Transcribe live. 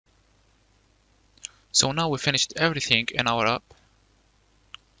So now we finished everything in our app.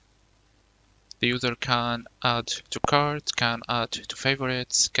 The user can add to cart, can add to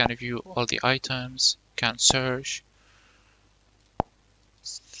favorites, can view all the items, can search.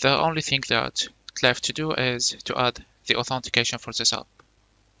 The only thing that left to do is to add the authentication for this app.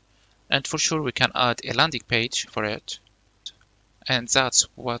 And for sure we can add a landing page for it. And that's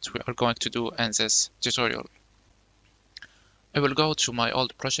what we are going to do in this tutorial. I will go to my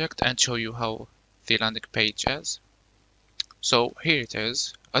old project and show you how the landing page is. So here it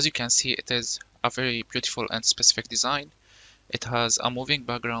is. As you can see, it is a very beautiful and specific design. It has a moving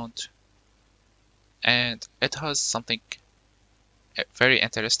background and it has something very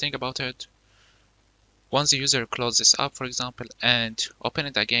interesting about it. Once the user closes this app, for example, and open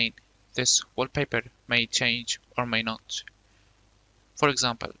it again, this wallpaper may change or may not. For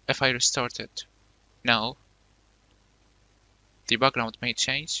example, if I restart it now, the background may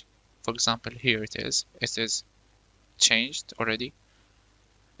change. For example, here it is changed already.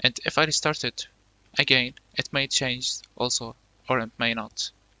 And if I restart it again, it may change also, or it may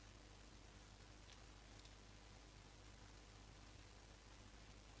not.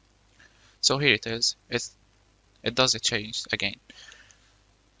 So here it is, it does a change again.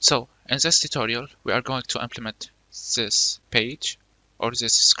 So in this tutorial, we are going to implement this page or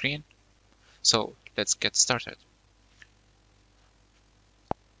this screen. So let's get started.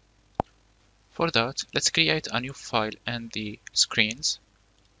 For that, let's create a new file in the screens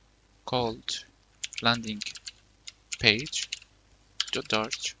called landing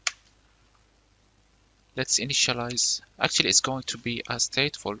page.dart. Let's initialize. Actually, it's going to be a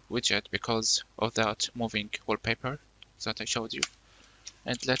stateful widget because of that moving wallpaper that I showed you.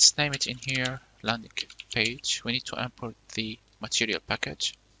 And let's name it in here landing page. We need to import the material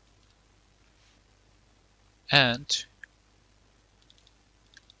package. And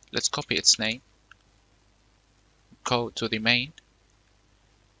let's copy its name, go to the main,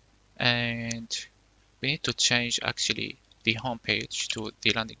 and we need to change actually the home page to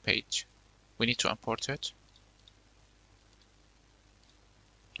the landing page. We need to import it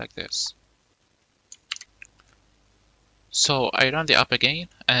like this. So I run the app again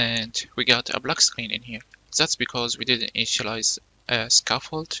and we got a black screen in here. That's because we didn't initialize a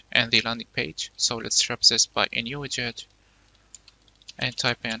scaffold and the landing page. So let's wrap this by a new widget and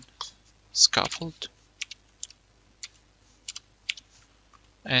type in scaffold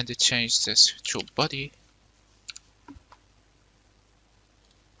and change this to body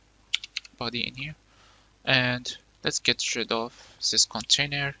in here. And let's get rid of this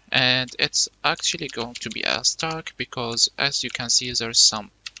container, and it's actually going to be a stack because as you can see there's some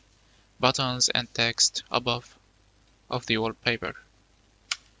buttons and text above of the wallpaper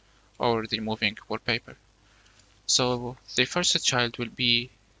or the moving wallpaper. So the first child will be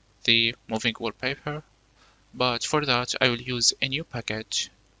the moving wallpaper, but for that I will use a new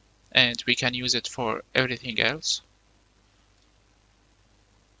package and we can use it for everything else.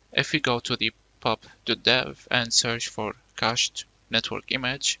 If we go to the pub.dev and search for cached network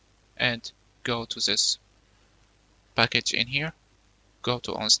image and go to this package in here, go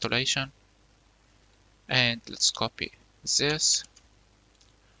to installation and let's copy this,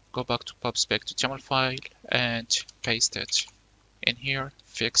 go back to pubspec.yaml file and paste it in here,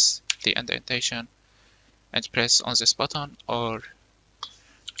 fix the indentation and press on this button or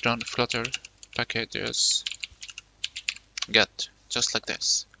run flutter packages get, just like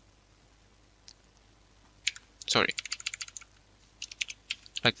this. Sorry,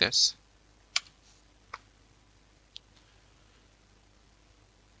 like this.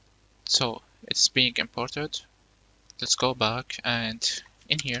 So it's being imported. Let's go back and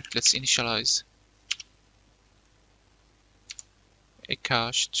in here let's initialize a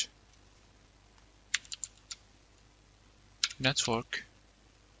cached network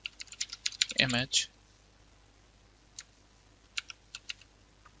image.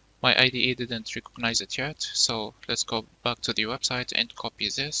 My IDE didn't recognize it yet, so let's go back to the website and copy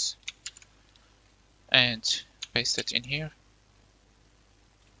this and paste it in here.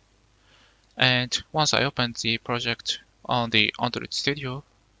 And once I opened the project on the Android Studio,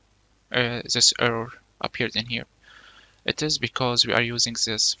 this error appeared in here. It is because we are using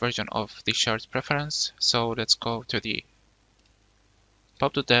this version of the shared preference. So let's go to the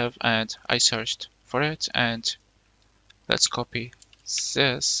pub.dev and I searched for it, and let's copy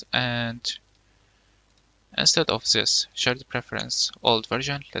this, and instead of this shared preference old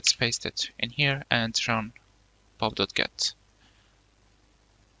version, let's paste it in here and run pub.get.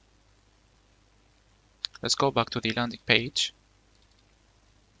 Let's go back to the landing page,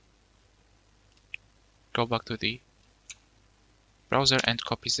 go back to the browser and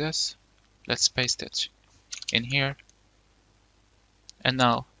copy this Let's paste it in here. And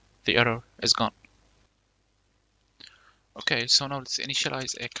now the error is gone. Okay, so now let's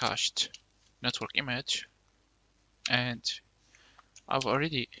initialize a cached network image. And I've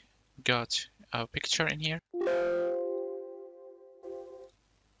already got a picture in here.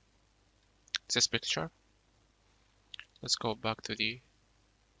 This picture. Let's go back to the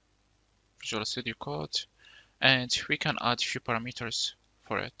Visual Studio Code. And we can add a few parameters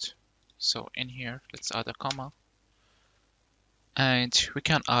for it. So in here, let's add a comma. And we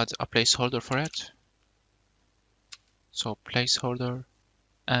can add a placeholder for it. So placeholder,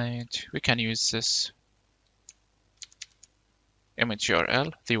 and we can use this image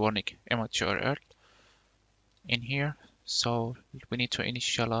URL, the warning image URL in here. So we need to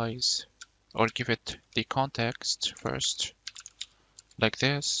initialize or give it the context first, like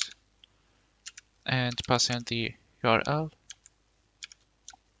this, and pass in the URL.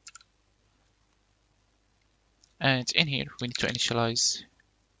 And in here, we need to initialize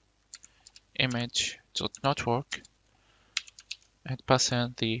image.network and pass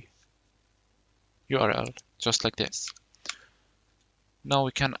in the URL, just like this. Now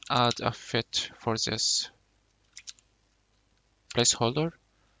we can add a fit for this placeholder,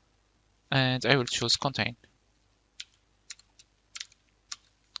 and I will choose contain,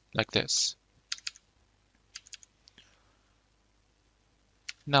 like this.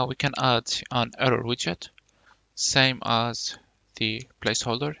 Now we can add an error widget, same as the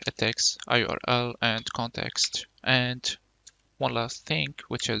placeholder. It takes a URL and context, and one last thing,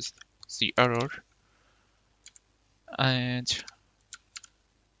 which is the error, and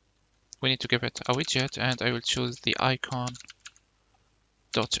we need to give it a widget, and I will choose the icon.error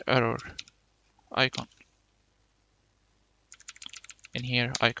icon. In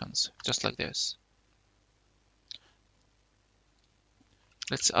here, icons, just like this.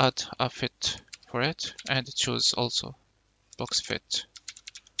 Let's add a fit for it, and choose also box fit.contain,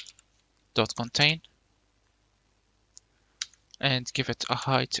 and give it a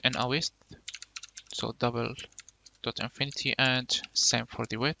height and a width, so double.infinity, and same for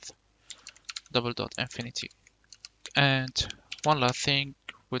the width, double.infinity. And one last thing,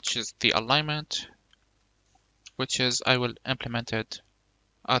 which is the alignment, which is I will implement it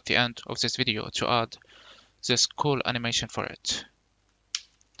at the end of this video to add this cool animation for it.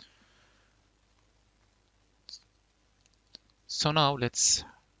 So now let's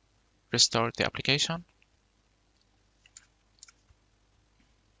restart the application.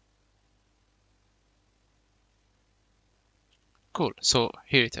 Cool, so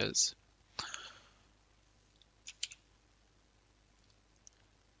here it is.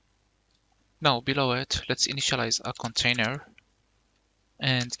 Now below it, let's initialize a container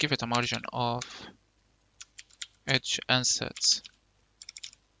and give it a margin of edge ansets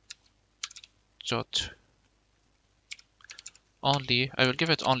dot only. I will give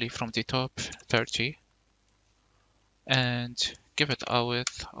it only from the top 30 and give it a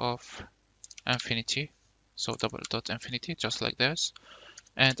width of infinity, so double.infinity, just like this.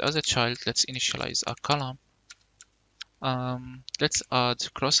 And as a child, let's initialize a column. Let's add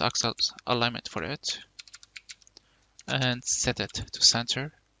cross-axis alignment for it and set it to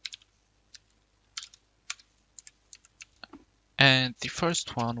center. And the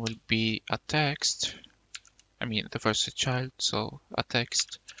first one will be a text. I mean, the first child, so a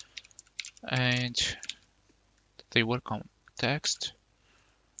text, and the welcome text.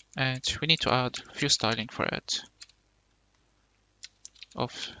 And we need to add a few styling for it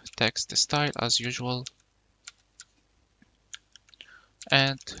of text style as usual.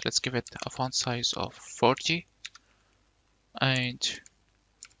 And let's give it a font size of 40 and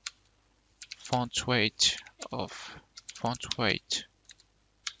font weight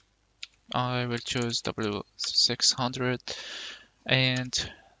I will choose W600,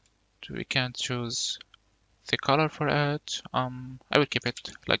 and we can choose the color for it. I will keep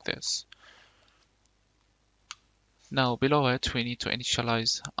it like this. Now below it, we need to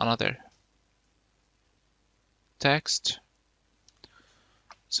initialize another text.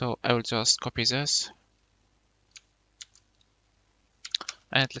 So I will just copy this,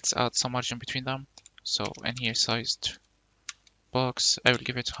 and let's add some margin between them. So in here, sized box, I will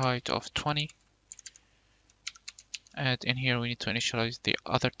give it height of 20. And in here, we need to initialize the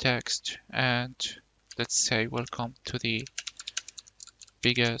other text, and let's say welcome to the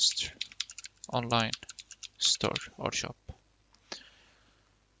biggest online store or shop.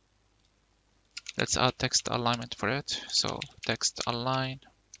 Let's add text alignment for it. So text align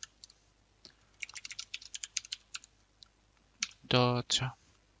dot,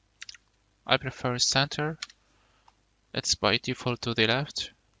 I prefer center. It's by default to the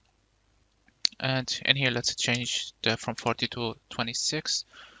left. and in here let's change the from 40 to 26,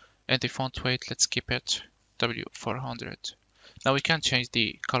 and the font weight, let's keep it W400. Now we can change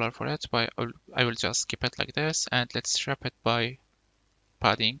the color for it, but I will just keep it like this, and let's wrap it by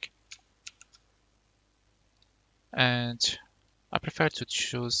padding. And I prefer to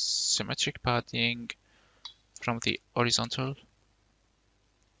choose symmetric padding from the horizontal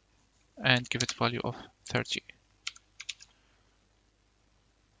and give it value of 30.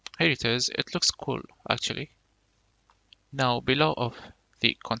 Here it is. It looks cool actually. Now below of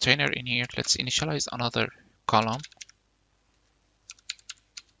the container in here, let's initialize another column.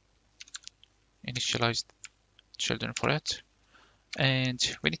 Initialize children for it, and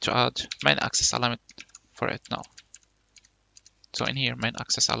we need to add main axis alignment for it now. So in here, main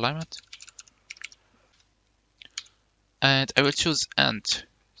axis alignment, and I will choose end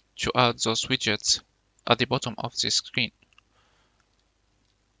to add those widgets at the bottom of the screen.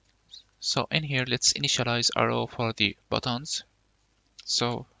 So in here, let's initialize a row for the buttons.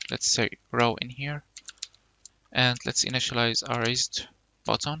 So let's say row in here, and let's initialize a raised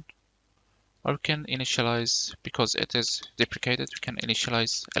button. Or we can initialize, because it is deprecated, we can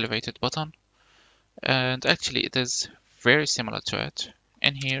initialize elevated button. And actually it is very similar to it.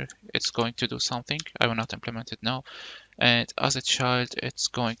 In here, it's going to do something. I will not implement it now. And as a child, it's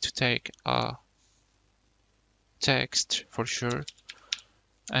going to take a text for sure.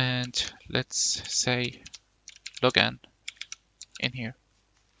 And let's say login in here.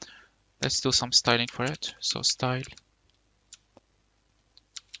 Let's do some styling for it. So style,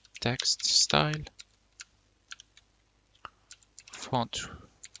 text style, font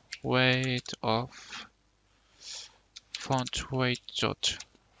weight dot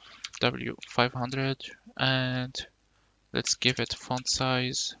W500, and let's give it font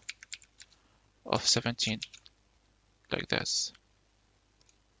size of 17, like this.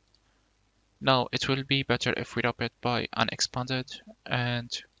 Now it will be better if we wrap it by unexpanded, and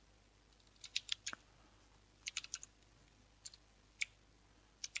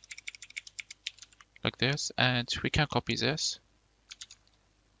like this, and we can copy this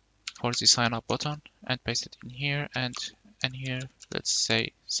for the sign up button and paste it in here, and in here let's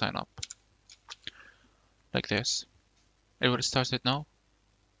say sign up, like this. It will start it now.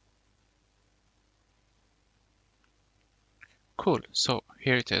 Cool, so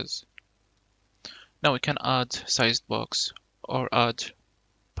here it is. Now we can add sized box or add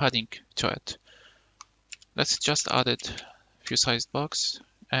padding to it. Let's just add a few sized box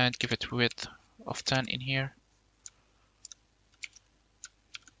and give it width of 10 in here.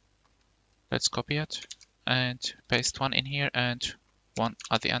 Let's copy it and paste one in here and one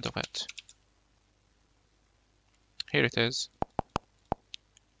at the end of it. Here it is.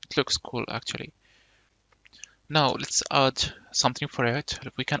 It looks cool actually. Now let's add something for it.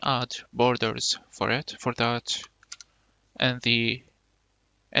 We can add borders for it. For that, and the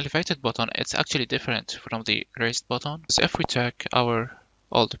elevated button, it's actually different from the raised button. So if we take our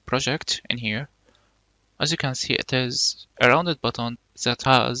old project in here, as you can see, it is a rounded button that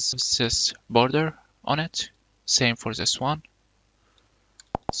has this border on it. Same for this one.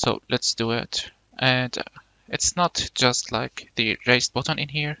 So let's do it. And it's not just like the raised button in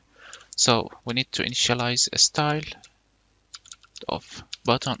here. So we need to initialize a style of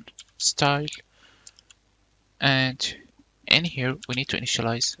button style. And in here, we need to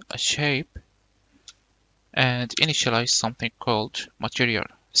initialize a shape and initialize something called material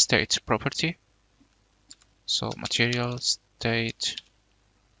state property. So material state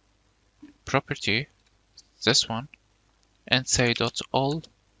property, this one, and say dot all,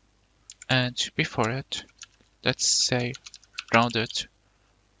 and before it, let's say rounded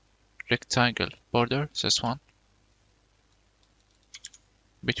rectangle border, this one,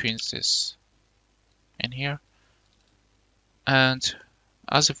 between this and here, and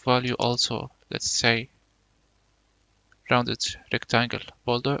as a value also, let's say rounded rectangle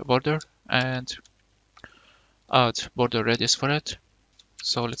border, and add border radius for it.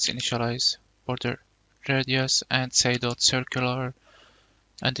 So let's initialize border radius and say dot circular,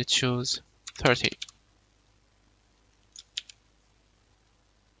 and it choose 30.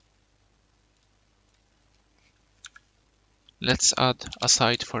 Let's add a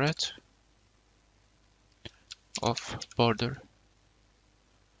side for it of border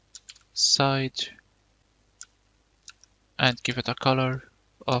side and give it a color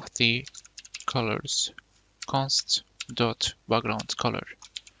of the colors const dot background color,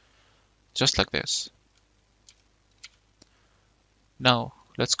 just like this. Now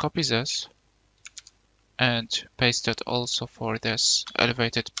let's copy this and paste it also for this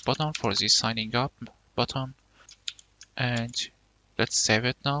elevated button, for the signing up button, and let's save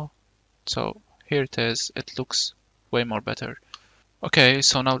it now. So here it is. It looks way more better. Okay,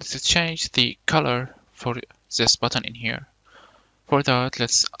 so now let's change the color for this button in here. For that,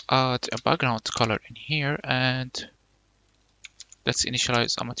 let's add a background color in here, and let's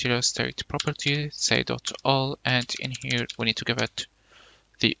initialize a material state property, say .all, and in here we need to give it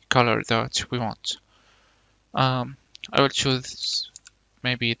the color that we want. I will choose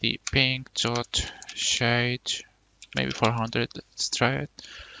maybe the pink dot shade, maybe 400. Let's try it.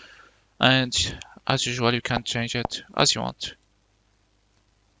 And as usual, you can change it as you want.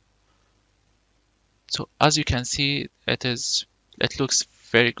 So as you can see, it looks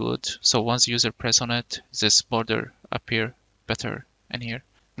very good. So once the user press on it, this border appear better in here.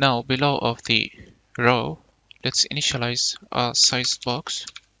 Now below of the row, let's initialize a size box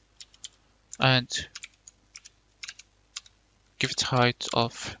and give it height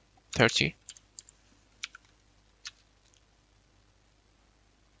of 30.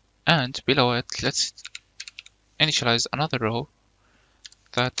 And below it, let's initialize another row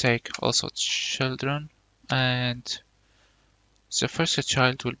that take also children, and the first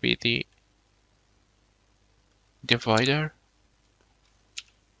child will be the divider.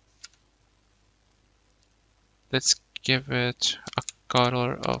 Let's give it a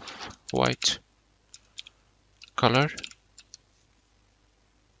color of white color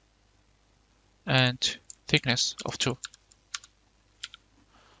and thickness of 2.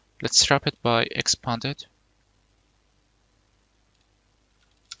 Let's wrap it by expanded.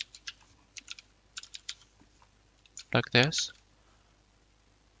 Like this.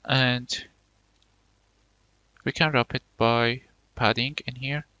 And we can wrap it by padding in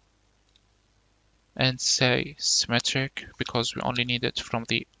here and say symmetric because we only need it from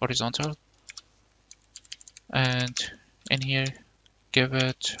the horizontal. And in here, give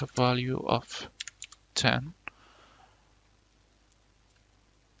it a value of 10.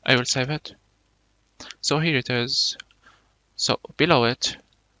 I will save it. So here it is. So below it,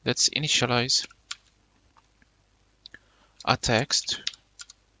 let's initialize a text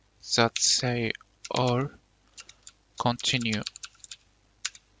that say or continue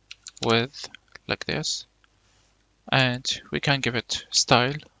with, like this, and we can give it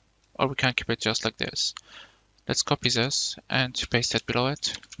style or we can keep it just like this. Let's copy this and paste it below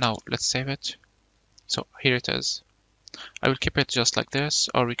it. Now let's save it. So here it is. I will keep it just like this,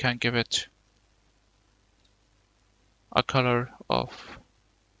 or we can give it a color of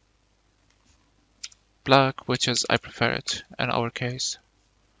black, which is I prefer it in our case.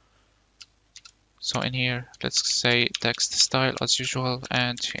 So in here, let's say text style as usual,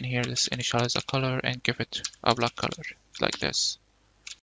 and in here let's initialize a color and give it a black color like this.